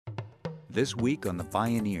This week on The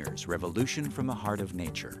Bioneers, Revolution from the Heart of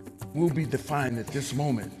Nature. We'll be defined at this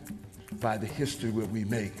moment by the history that we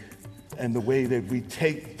make and the way that we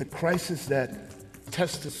take the crisis that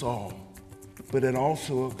tests us all, but it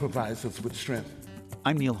also provides us with strength.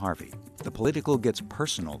 I'm Neil Harvey. The Political gets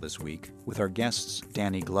personal this week with our guests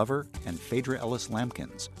Danny Glover and Phaedra Ellis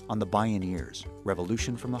Lampkins on The Bioneers,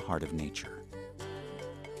 Revolution from the Heart of Nature.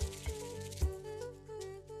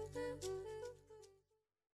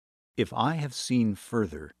 If I have seen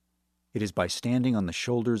further, it is by standing on the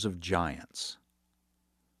shoulders of giants.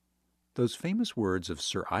 Those famous words of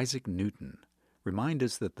Sir Isaac Newton remind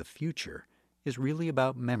us that the future is really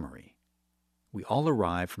about memory. We all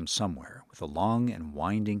arrive from somewhere with a long and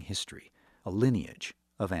winding history, a lineage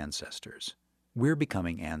of ancestors. We're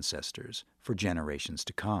becoming ancestors for generations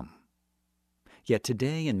to come. Yet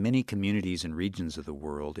today in many communities and regions of the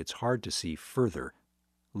world, it's hard to see further,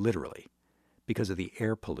 literally, because of the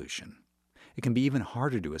air pollution. It can be even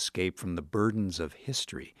harder to escape from the burdens of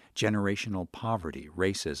history, generational poverty,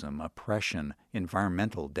 racism, oppression,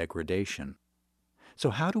 environmental degradation. So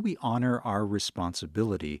how do we honor our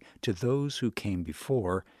responsibility to those who came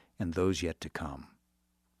before and those yet to come?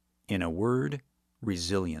 In a word,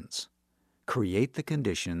 resilience. Create the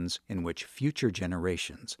conditions in which future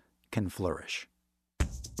generations can flourish.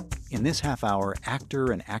 In this half hour,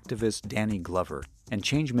 actor and activist Danny Glover and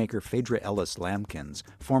changemaker Phaedra Ellis Lampkins,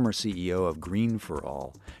 former CEO of Green for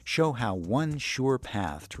All, show how one sure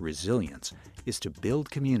path to resilience is to build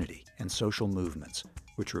community and social movements,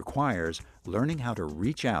 which requires learning how to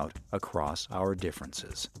reach out across our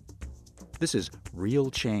differences. This is Real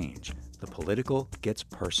Change. The Political gets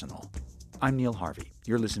personal. I'm Neil Harvey.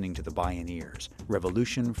 You're listening to The Bioneers,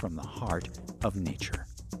 Revolution from the Heart of Nature.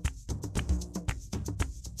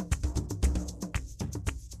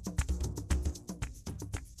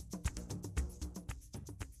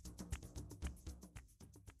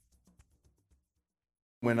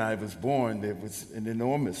 When I was born, there was an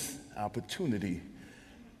enormous opportunity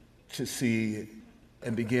to see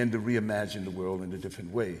and begin to reimagine the world in a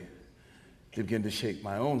different way, to begin to shape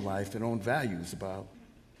my own life and own values about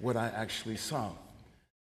what I actually saw.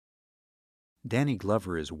 Danny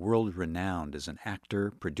Glover is world-renowned as an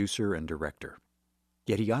actor, producer, and director.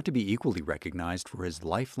 Yet he ought to be equally recognized for his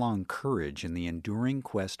lifelong courage in the enduring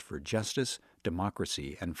quest for justice,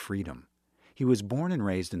 democracy, and freedom. He was born and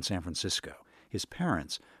raised in San Francisco. His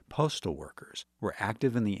parents, postal workers, were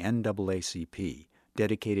active in the NAACP,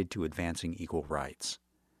 dedicated to advancing equal rights.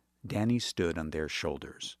 Danny stood on their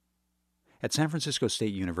shoulders. At San Francisco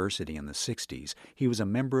State University in the 60s, he was a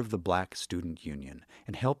member of the Black Student Union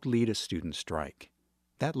and helped lead a student strike.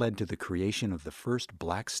 That led to the creation of the first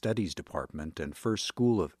Black Studies Department and first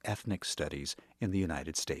School of Ethnic Studies in the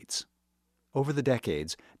United States. Over the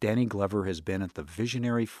decades, Danny Glover has been at the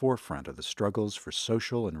visionary forefront of the struggles for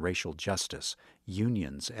social and racial justice,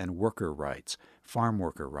 unions and worker rights, farm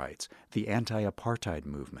worker rights, the anti-apartheid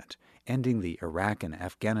movement, ending the Iraq and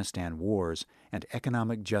Afghanistan wars, and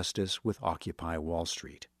economic justice with Occupy Wall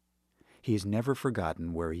Street. He has never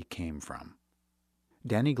forgotten where he came from.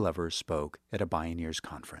 Danny Glover spoke at a Bioneers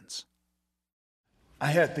conference. I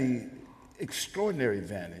had the extraordinary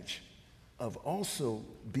advantage of also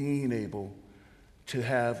being able to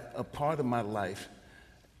have a part of my life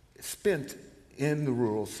spent in the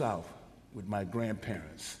rural South with my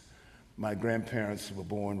grandparents. My grandparents were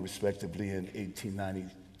born respectively in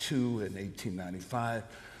 1892 and 1895,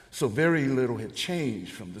 so very little had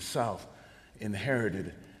changed from the South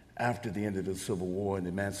inherited after the end of the Civil War and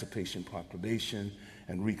the Emancipation Proclamation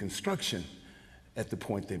and Reconstruction at the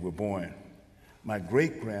point they were born. My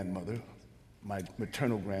great-grandmother, my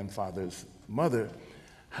maternal grandfather's mother,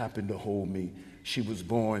 happened to hold me. She was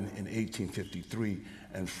born in 1853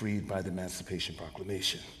 and freed by the Emancipation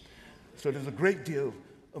Proclamation. So there's a great deal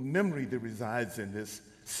of memory that resides in this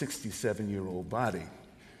 67-year-old body,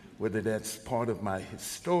 whether that's part of my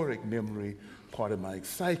historic memory, part of my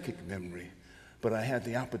psychic memory. But I had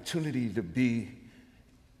the opportunity to be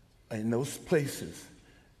in those places.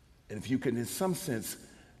 And if you can, in some sense,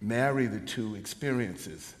 marry the two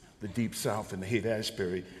experiences, the Deep South and the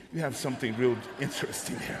Haight-Ashbury, you have something real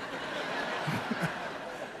interesting there.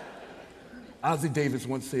 Ossie Davis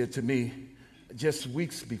once said to me, just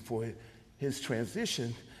weeks before his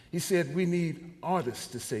transition, he said, we need artists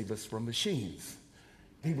to save us from machines.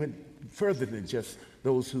 He went further than just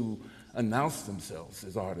those who announce themselves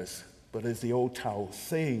as artists, but as the old Tao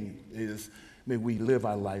saying is, may we live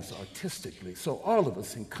our lives artistically. So all of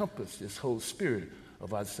us encompass this whole spirit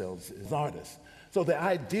of ourselves as artists. So the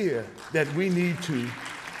idea that we need to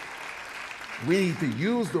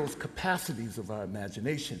use those capacities of our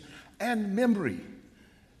imagination and memory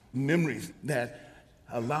memories that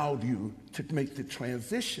allowed you to make the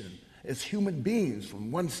transition as human beings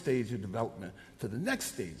from one stage of development to the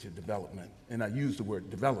next stage of development. And I use the word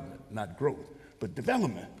development, not growth, but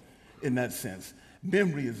development in that sense.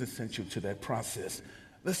 Memory is essential to that process.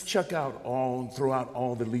 Let's throw out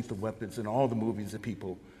all the lethal weapons and all the movies that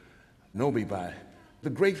people know me by. The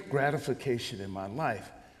great gratification in my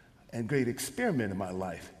life and great experiment in my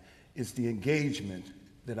life is the engagement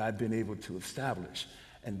that I've been able to establish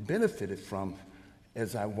and benefited from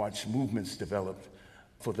as I watched movements develop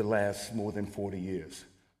for the last more than 40 years.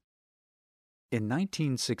 In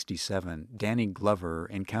 1967, Danny Glover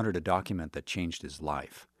encountered a document that changed his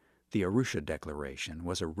life. The Arusha Declaration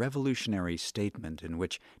was a revolutionary statement in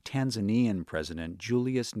which Tanzanian President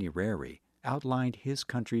Julius Nyerere outlined his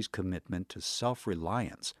country's commitment to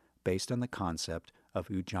self-reliance based on the concept of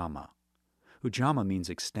Ujamaa. Ujamaa means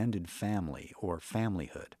extended family or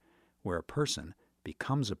familyhood, where a person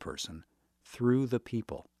becomes a person through the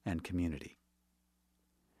people and community.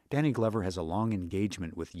 Danny Glover has a long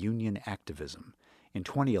engagement with union activism. In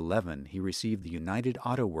 2011, he received the United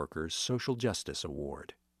Auto Workers Social Justice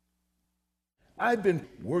Award. I've been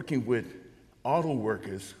working with auto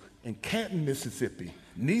workers in Canton, Mississippi,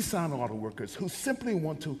 Nissan auto workers who simply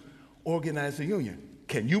want to organize a union.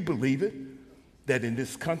 Can you believe it? That in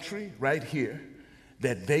this country, right here,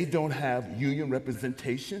 that they don't have union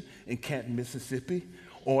representation in Canton, Mississippi,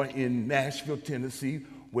 or in Nashville, Tennessee,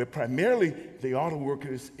 where primarily the auto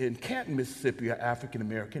workers in Canton, Mississippi are African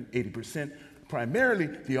American, 80%. Primarily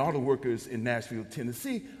the auto workers in Nashville,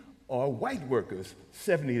 Tennessee are white workers,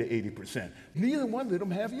 70 to 80%. Neither one of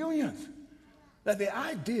them have unions. Now the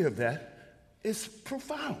idea of that is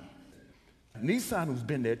profound. Nissan, who's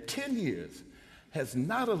been there 10 years, has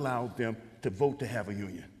not allowed them to vote to have a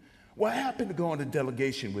union. Well, I happened to go on a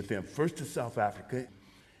delegation with them, first to South Africa,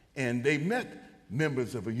 and they met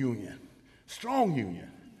members of a union, strong union,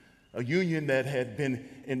 a union that had been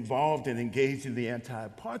involved and engaged in the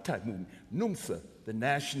anti-apartheid movement, NUMSA, the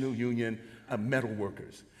National Union of Metal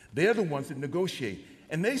Workers. They're the ones that negotiate.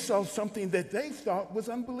 And they saw something that they thought was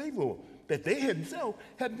unbelievable, that they themselves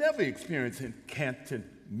had never experienced in Canton,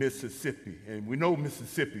 Mississippi. And we know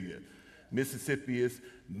Mississippi is. Mississippi is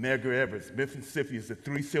Medgar Evers. Mississippi is the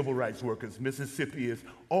 3 civil rights workers. Mississippi is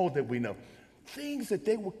all that we know. Things that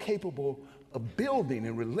they were capable of building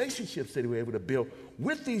and relationships that they were able to build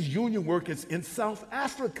with these union workers in South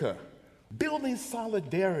Africa, building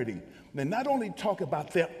solidarity. And not only talk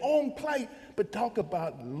about their own plight, but talk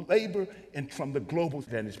about labor and from the global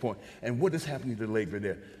vantage point and what is happening to labor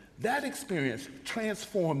there. That experience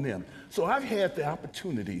transformed them. So I've had the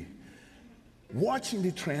opportunity watching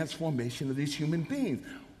the transformation of these human beings,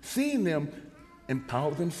 seeing them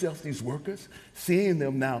empower themselves, these workers, seeing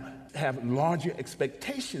them now have larger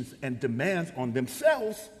expectations and demands on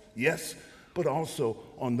themselves, yes, but also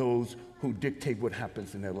on those who dictate what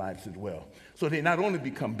happens in their lives as well. So they not only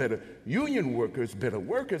become better union workers, better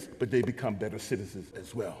workers, but they become better citizens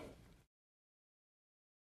as well.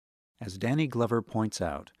 As Danny Glover points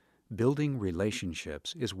out, building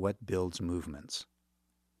relationships is what builds movements.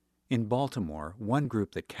 In Baltimore, one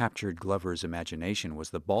group that captured Glover's imagination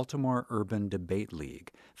was the Baltimore Urban Debate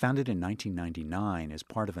League, founded in 1999 as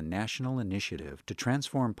part of a national initiative to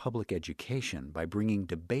transform public education by bringing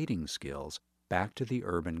debating skills back to the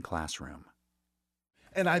urban classroom.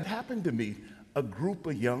 And I happened to meet a group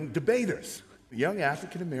of young debaters, young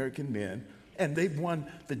African-American men, and they've won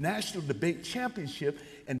the National Debate Championship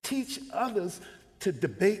and teach others to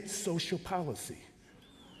debate social policy.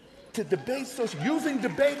 To debate using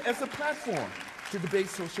debate as a platform to debate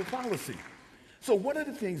social policy. So one of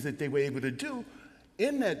the things that they were able to do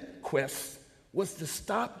in that quest was to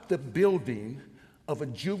stop the building of a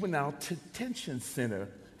juvenile detention center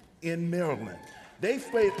in Maryland. They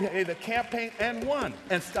played a campaign and won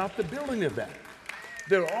and stopped the building of that.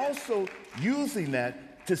 They're also using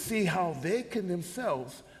that to see how they can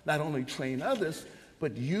themselves not only train others,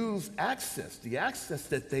 but use the access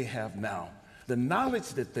that they have now, the knowledge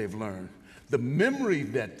that they've learned, the memory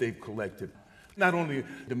that they've collected, not only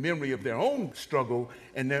the memory of their own struggle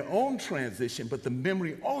and their own transition, but the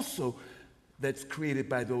memory also that's created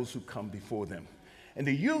by those who come before them. And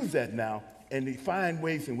they use that now, and they find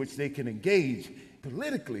ways in which they can engage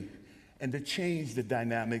politically and to change the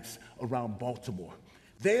dynamics around Baltimore.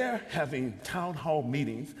 They're having town hall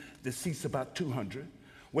meetings that seats about 200,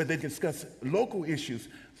 where they discuss local issues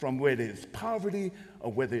from whether it's poverty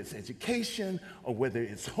or whether it's education or whether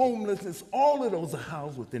it's homelessness. All of those are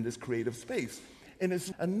housed within this creative space. And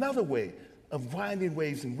it's another way of finding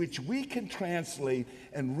ways in which we can translate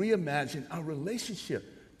and reimagine our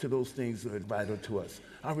relationship to those things that are vital to us.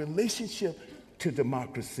 Our relationship to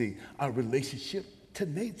democracy, our relationship to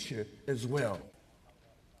nature as well.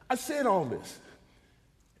 I said all this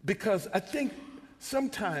because I think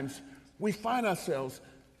sometimes we find ourselves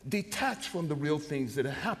detached from the real things that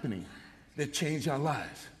are happening that change our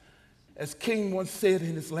lives. As King once said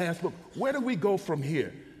in his last book, where do we go from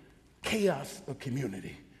here? Chaos or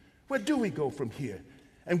community? Where do we go from here?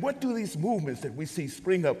 And what do these movements that we see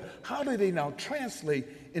spring up, how do they now translate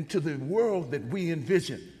into the world that we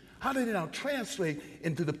envision? How do they now translate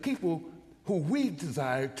into the people who we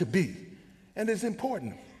desire to be? And it's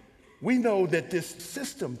important. We know that this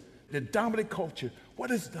system, the dominant culture,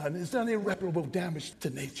 what it's done irreparable damage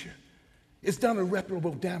to nature. It's done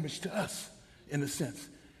irreparable damage to us, in a sense.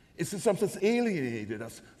 It's in some sense alienated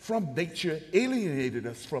us from nature, alienated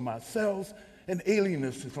us from ourselves, and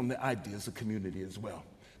alienated us from the ideas of community as well.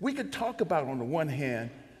 We could talk about, on the one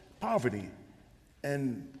hand, poverty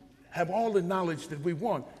and have all the knowledge that we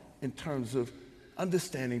want in terms of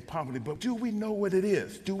understanding poverty, but do we know what it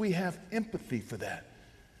is? Do we have empathy for that?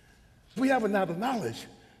 We have a lot of knowledge,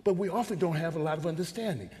 but we often don't have a lot of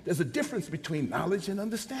understanding. There's a difference between knowledge and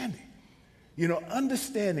understanding. You know,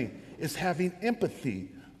 understanding is having empathy,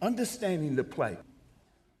 understanding the plight.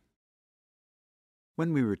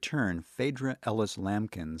 When we return, Phaedra Ellis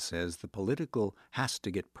Lamkin says the political has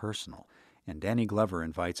to get personal, and Danny Glover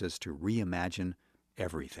invites us to reimagine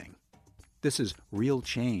everything. This is Real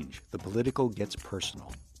Change. The political gets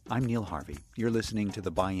personal. I'm Neil Harvey. You're listening to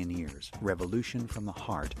The Bioneers, Revolution from the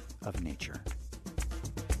Heart of Nature.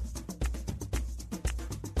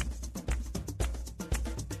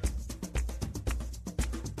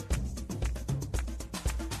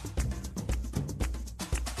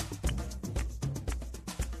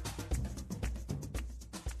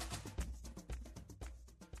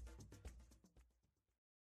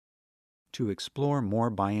 To explore more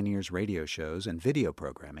Bioneers radio shows and video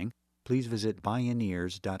programming, please visit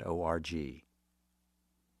bioneers.org.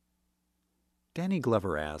 Danny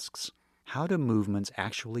Glover asks, how do movements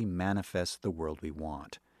actually manifest the world we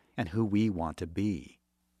want and who we want to be?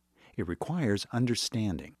 It requires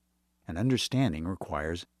understanding, and understanding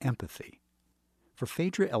requires empathy. For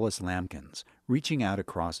Phaedra Ellis Lamkins, reaching out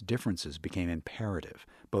across differences became imperative,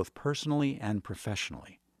 both personally and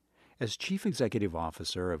professionally. As Chief Executive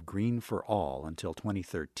Officer of Green for All until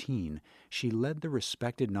 2013, she led the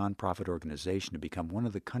respected nonprofit organization to become one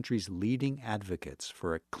of the country's leading advocates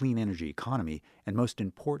for a clean energy economy and most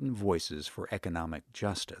important voices for economic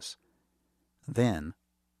justice. Then,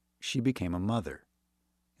 she became a mother,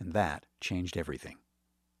 and that changed everything.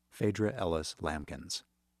 Phaedra Ellis Lamkins.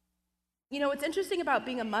 You know, what's interesting about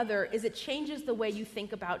being a mother is it changes the way you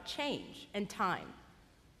think about change and time.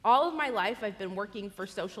 All of my life, I've been working for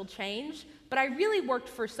social change, but I really worked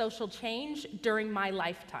for social change during my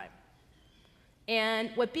lifetime. And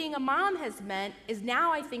what being a mom has meant is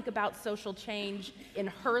now I think about social change in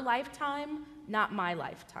her lifetime, not my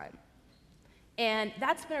lifetime. And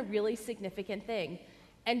that's been a really significant thing.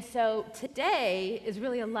 And so today is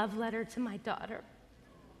really a love letter to my daughter.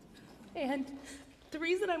 And the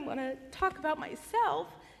reason I want to talk about myself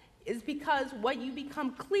is because what you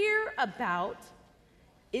become clear about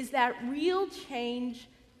is that real change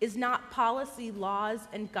is not policy, laws,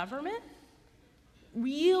 and government.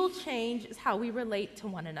 Real change is how we relate to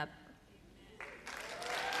one another.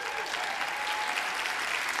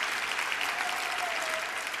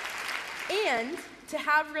 And to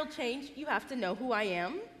have real change, you have to know who I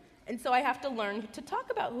am, and so I have to learn to talk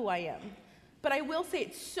about who I am. But I will say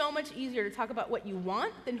it's so much easier to talk about what you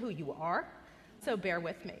want than who you are, so bear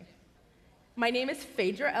with me. My name is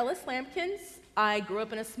Phaedra Ellis Lamkins. I grew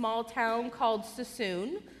up in a small town called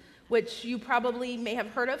Sassoon, which you probably may have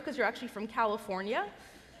heard of because you're actually from California.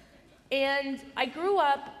 And I grew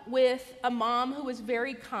up with a mom who was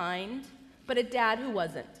very kind, but a dad who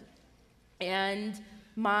wasn't. And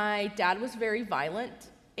my dad was very violent,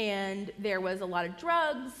 and there was a lot of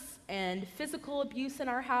drugs and physical abuse in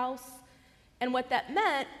our house. And what that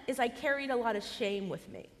meant is I carried a lot of shame with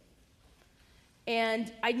me.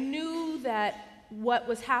 And I knew that what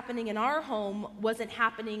was happening in our home wasn't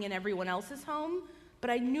happening in everyone else's home, but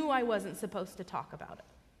I knew I wasn't supposed to talk about it.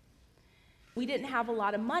 We didn't have a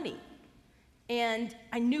lot of money, and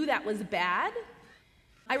I knew that was bad.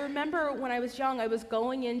 I remember when I was young, I was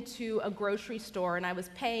going into a grocery store and I was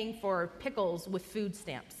paying for pickles with food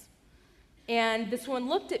stamps. And this one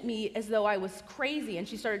looked at me as though I was crazy, and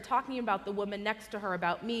she started talking about the woman next to her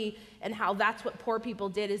about me and how that's what poor people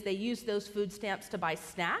did, is they used those food stamps to buy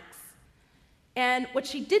snacks. And what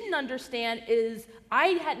she didn't understand is I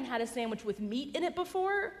hadn't had a sandwich with meat in it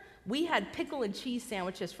before. We had pickle and cheese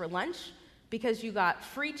sandwiches for lunch because you got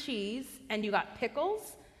free cheese and you got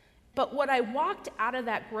pickles. But what I walked out of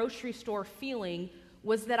that grocery store feeling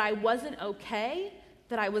was that I wasn't okay,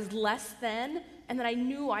 that I was less than, and that I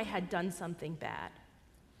knew I had done something bad.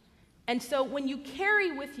 And so when you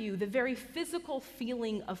carry with you the very physical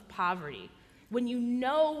feeling of poverty, when you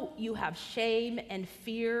know you have shame and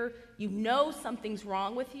fear, you know something's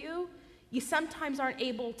wrong with you, you sometimes aren't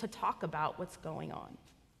able to talk about what's going on.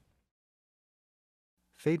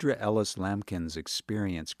 Phaedra Ellis Lamkin's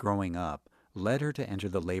experience growing up led her to enter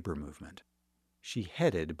the labor movement. She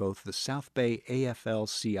headed both the South Bay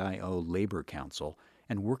AFL-CIO Labor Council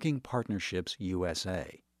and Working Partnerships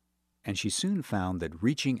USA. And she soon found that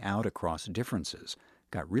reaching out across differences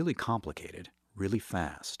got really complicated really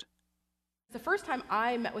fast. The first time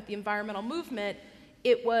I met with the environmental movement,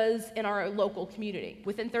 it was in our local community.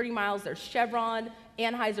 Within 30 miles, there's Chevron,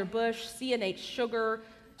 Anheuser-Busch, C&H Sugar,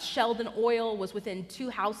 Sheldon Oil was within 2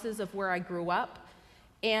 houses of where I grew up.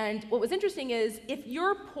 And what was interesting is, if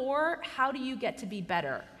you're poor, how do you get to be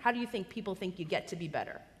better? How do you think people think you get to be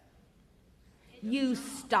better? You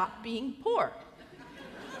stop being poor.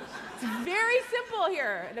 It's very simple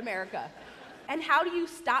here in America. And how do you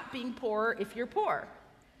stop being poor if you're poor?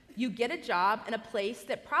 You get a job in a place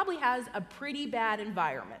that probably has a pretty bad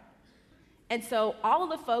environment. And so all of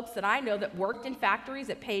the folks that I know that worked in factories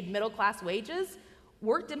that paid middle-class wages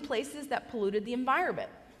worked in places that polluted the environment.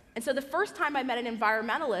 And so the first time I met an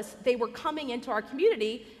environmentalist, they were coming into our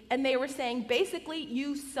community and they were saying, basically,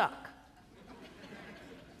 you suck.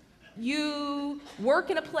 You work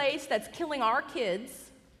in a place that's killing our kids,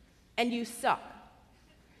 and you suck.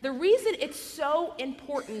 The reason it's so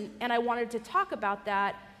important, and I wanted to talk about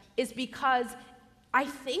that, is because I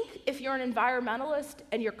think if you're an environmentalist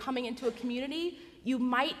and you're coming into a community, you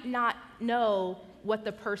might not know what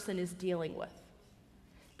the person is dealing with.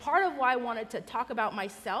 Part of why I wanted to talk about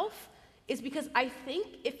myself is because I think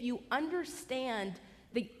if you understand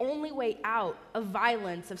the only way out of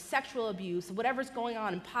violence, of sexual abuse, of whatever's going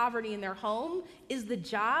on in poverty in their home, is the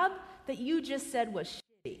job that you just said was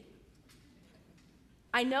shitty.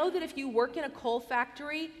 I know that if you work in a coal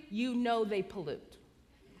factory, you know they pollute.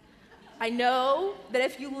 I know that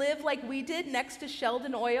if you live like we did next to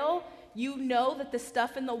Sheldon Oil, you know that the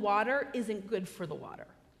stuff in the water isn't good for the water.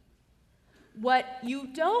 What you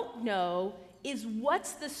don't know is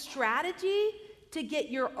what's the strategy to get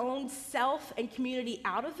your own self and community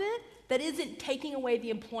out of it that isn't taking away the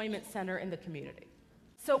employment center in the community.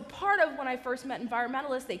 So part of when I first met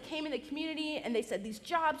environmentalists, they came in the community and they said these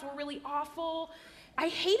jobs were really awful. I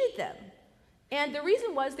hated them. And the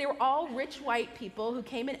reason was they were all rich white people who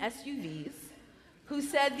came in SUVs, who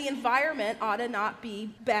said the environment ought to not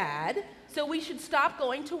be bad, so we should stop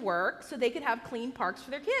going to work so they could have clean parks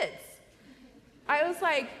for their kids. I was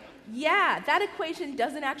like, yeah, that equation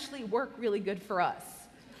doesn't actually work really good for us.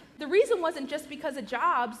 The reason wasn't just because of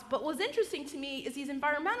jobs, but what was interesting to me is these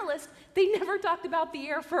environmentalists, they never talked about the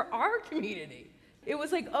air for our community. It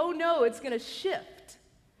was like, oh no, it's gonna shift.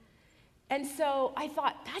 And so I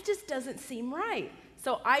thought, that just doesn't seem right.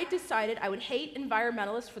 So I decided I would hate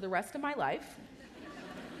environmentalists for the rest of my life,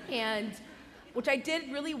 and which I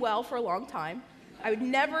did really well for a long time. I would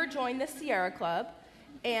never join the Sierra Club,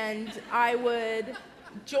 and I would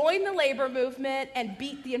join the labor movement and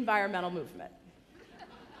beat the environmental movement.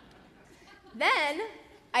 Then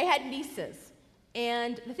I had nieces.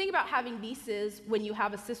 And the thing about having nieces when you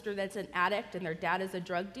have a sister that's an addict and their dad is a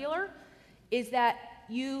drug dealer is that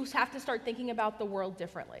you have to start thinking about the world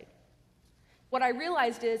differently. What I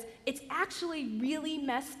realized is it's actually really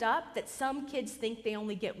messed up that some kids think they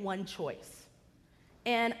only get one choice.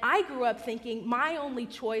 And I grew up thinking my only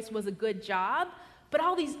choice was a good job, but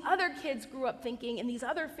all these other kids grew up thinking in these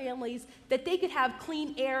other families that they could have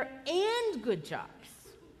clean air and good jobs.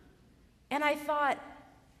 And I thought,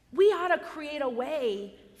 we ought to create a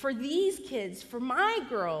way for these kids, for my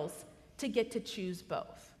girls, to get to choose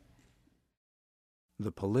both.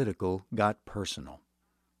 The political got personal,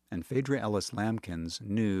 and Phaedra Ellis Lamkins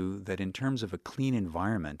knew that in terms of a clean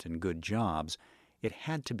environment and good jobs, it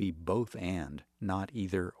had to be both and, not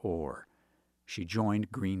either or. She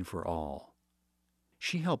joined Green for All.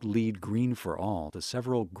 She helped lead Green for All to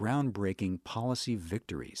several groundbreaking policy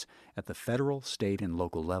victories at the federal, state, and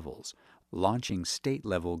local levels, launching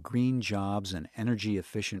state-level green jobs and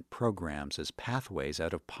energy-efficient programs as pathways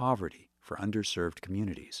out of poverty for underserved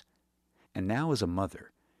communities. And now as a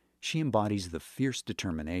mother, she embodies the fierce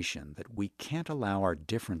determination that we can't allow our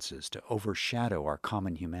differences to overshadow our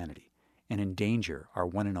common humanity and endanger our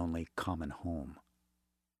one and only common home.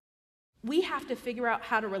 We have to figure out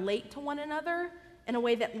how to relate to one another in a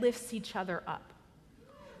way that lifts each other up.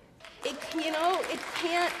 It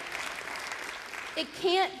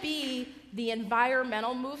can't be the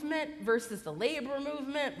environmental movement versus the labor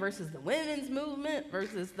movement versus the women's movement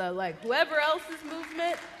versus the whoever else's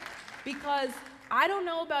movement, because I don't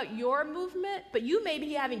know about your movement, but you may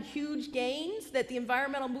be having huge gains that the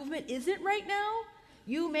environmental movement isn't right now.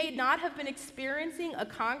 You may not have been experiencing a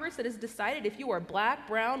Congress that has decided if you are black,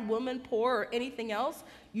 brown, woman, poor, or anything else,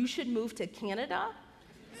 you should move to Canada.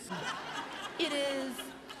 It is,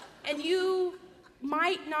 and you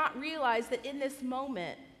might not realize that in this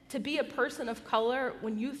moment, to be a person of color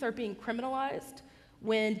when youth are being criminalized,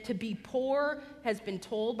 when to be poor has been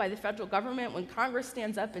told by the federal government, when Congress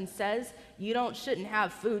stands up and says, shouldn't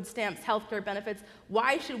have food stamps, healthcare benefits,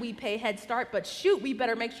 why should we pay Head Start? But shoot, we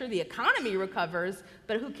better make sure the economy recovers,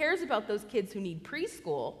 but who cares about those kids who need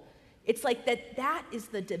preschool? It's like that is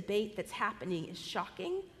the debate that's happening is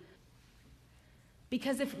shocking.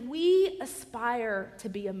 Because if we aspire to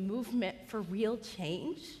be a movement for real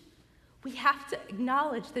change, we have to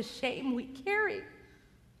acknowledge the shame we carry.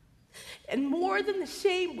 And more than the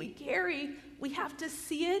shame we carry, we have to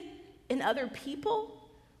see it in other people.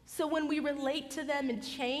 So when we relate to them and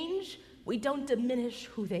change, we don't diminish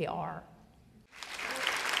who they are.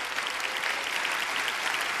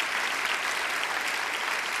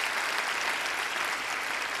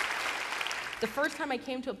 The first time I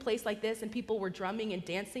came to a place like this and people were drumming and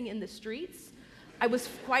dancing in the streets, I was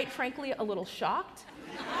quite frankly a little shocked.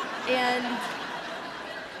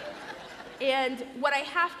 And what I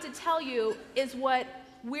have to tell you is what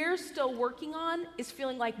we're still working on is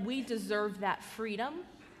feeling like we deserve that freedom,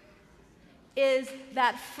 is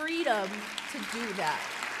that freedom to do that.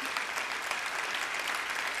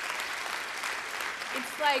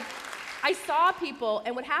 It's like, I saw people,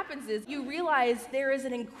 and what happens is you realize there is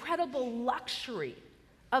an incredible luxury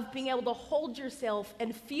of being able to hold yourself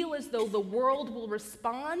and feel as though the world will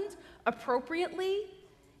respond appropriately.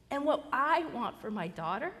 And what I want for my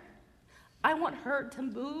daughter, I want her to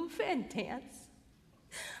move and dance.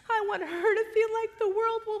 I want her to feel like the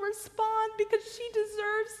world will respond because she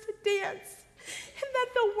deserves to dance, and that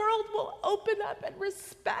the world will open up and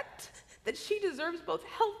respect that she deserves both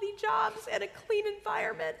healthy jobs and a clean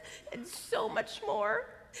environment and so much more.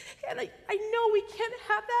 And I know we can't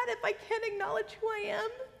have that if I can't acknowledge who I am.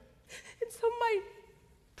 And so my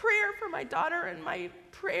prayer for my daughter and my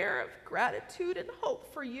prayer of gratitude and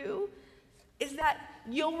hope for you is that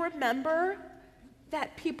you'll remember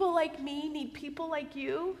that people like me need people like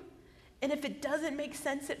you. And if it doesn't make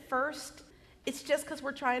sense at first, it's just because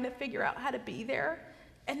we're trying to figure out how to be there.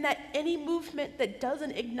 And that any movement that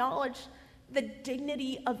doesn't acknowledge the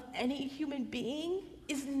dignity of any human being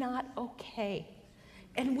is not okay.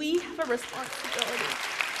 And we have a responsibility.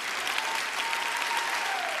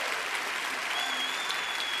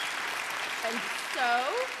 And so,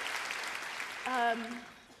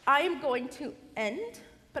 I am going to end,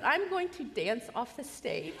 but I'm going to dance off the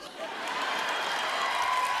stage.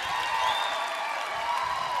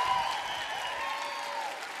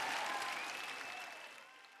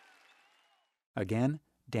 Again,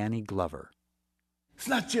 Danny Glover. It's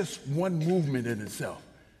not just one movement in itself.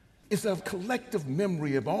 It's a collective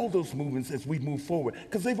memory of all those movements as we move forward,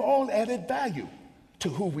 because they've all added value to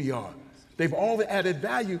who we are. They've all added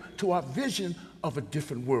value to our vision of a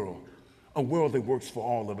different world, a world that works for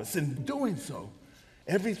all of us. In doing so,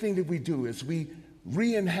 everything that we do is we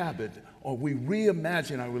re-inhabit or we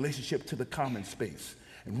reimagine our relationship to the common space,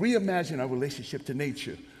 and reimagine our relationship to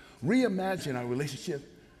nature, reimagine our relationship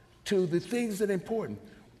to the things that are important.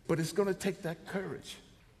 But it's going to take that courage.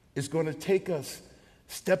 It's going to take us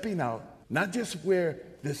stepping out, not just where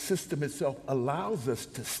the system itself allows us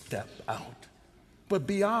to step out, but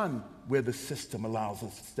beyond where the system allows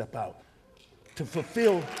us to step out, to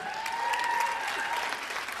fulfill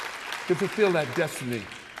that destiny.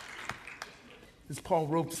 As Paul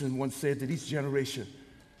Robeson once said, that each generation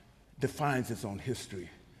defines its own history,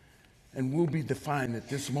 and we'll be defined at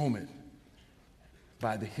this moment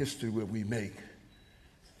by the history that we make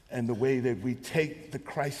and the way that we take the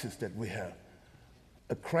crisis that we have,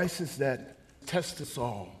 a crisis that tests us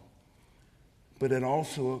all, but it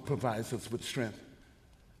also provides us with strength.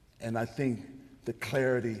 And I think the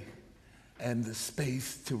clarity and the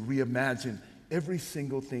space to reimagine every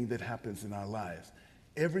single thing that happens in our lives,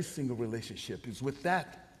 every single relationship is with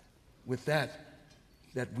that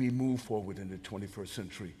we move forward in the 21st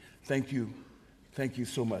century. Thank you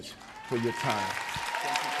so much for your time.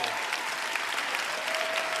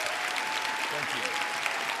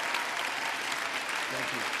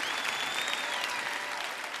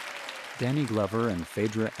 Danny Glover and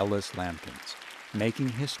Phaedra Ellis Lampkins, making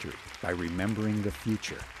history by remembering the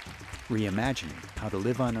future, reimagining how to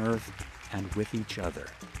live on Earth and with each other.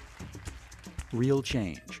 Real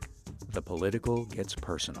Change, The political gets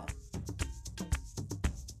personal.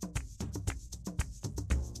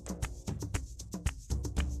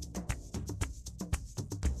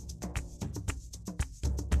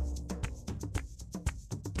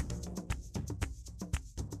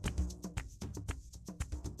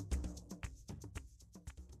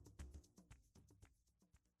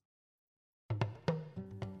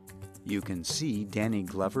 You can see Danny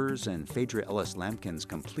Glover's and Phaedra Ellis Lampkin's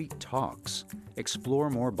complete talks, explore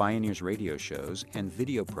more Bioneers radio shows and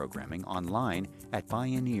video programming online at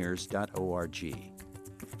bioneers.org.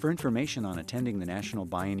 For information on attending the National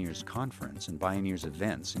Bioneers Conference and Bioneers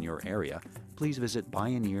events in your area, please visit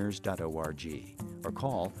bioneers.org or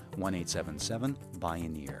call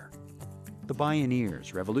 1-877-BIONEER. The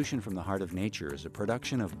Bioneers, Revolution from the Heart of Nature is a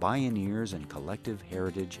production of Bioneers and Collective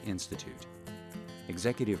Heritage Institute.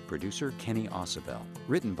 Executive Producer Kenny Ausubel.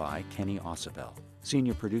 Written by Kenny Ausubel.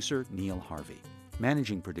 Senior Producer Neil Harvey.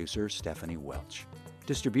 Managing Producer Stephanie Welch.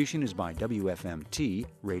 Distribution is by WFMT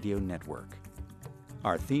Radio Network.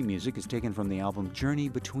 Our theme music is taken from the album Journey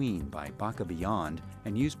Between by Baka Beyond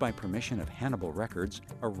and used by permission of Hannibal Records,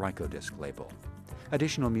 a Rykodisc label.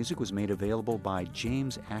 Additional music was made available by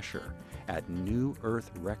James Asher at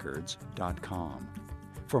newearthrecords.com.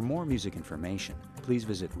 For more music information, please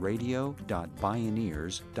visit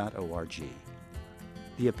radio.bioneers.org.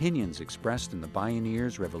 The opinions expressed in the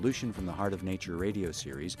Bioneers Revolution from the Heart of Nature radio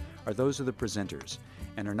series are those of the presenters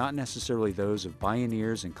and are not necessarily those of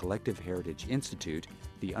Bioneers and Collective Heritage Institute,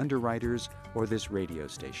 the underwriters, or this radio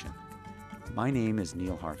station. My name is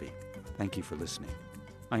Neil Harvey. Thank you for listening.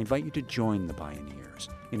 I invite you to join the Bioneers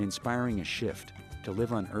in inspiring a shift to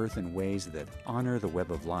live on Earth in ways that honor the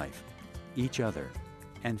web of life, each other,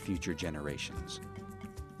 and future generations.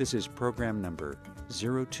 This is program number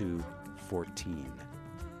 0214.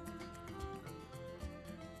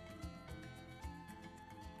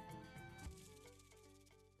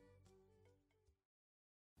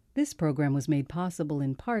 This program was made possible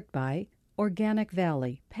in part by Organic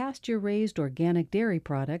Valley, pasture-raised organic dairy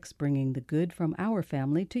products bringing the good from our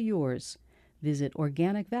family to yours. Visit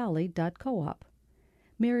organicvalley.coop.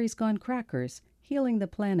 Mary's Gone Crackers, healing the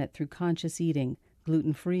planet through conscious eating,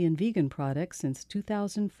 gluten-free and vegan products since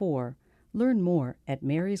 2004. Learn more at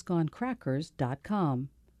marysgonecrackers.com.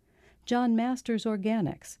 John Masters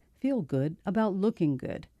Organics. Feel good about looking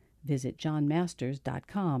good. Visit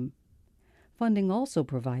johnmasters.com. Funding also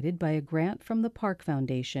provided by a grant from the Park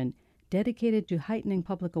Foundation, dedicated to heightening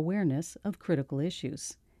public awareness of critical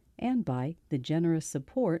issues, and by the generous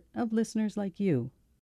support of listeners like you.